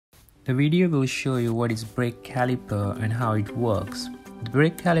The video will show you what is brake caliper and how it works. The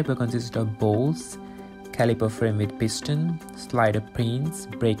brake caliper consists of bolts, caliper frame with piston, slider pins,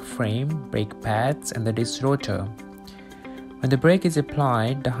 brake frame, brake pads, and the disc rotor. When the brake is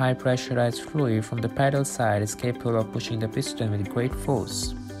applied, the high pressurized fluid from the pedal side is capable of pushing the piston with great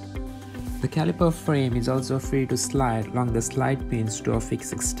force. The caliper frame is also free to slide along the slide pins to a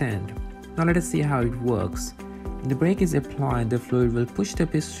fixed extent. Now let us see how it works. When the brake is applied, the fluid will push the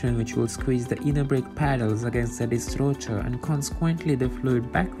piston, which will squeeze the inner brake pedals against the disc rotor, and consequently the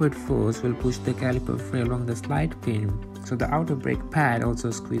fluid backward force will push the caliper frame along the slide pin, so the outer brake pad also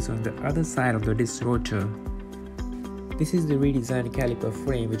squeezes on the other side of the disc rotor. This is the redesigned caliper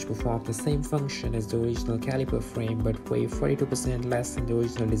frame, which performs the same function as the original caliper frame but weighs 42% less than the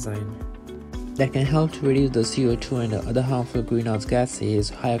original design. That can help to reduce the CO2 and the other harmful greenhouse gases,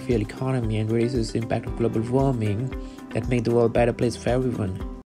 higher fuel economy, and reduces the impact of global warming that make the world a better place for everyone.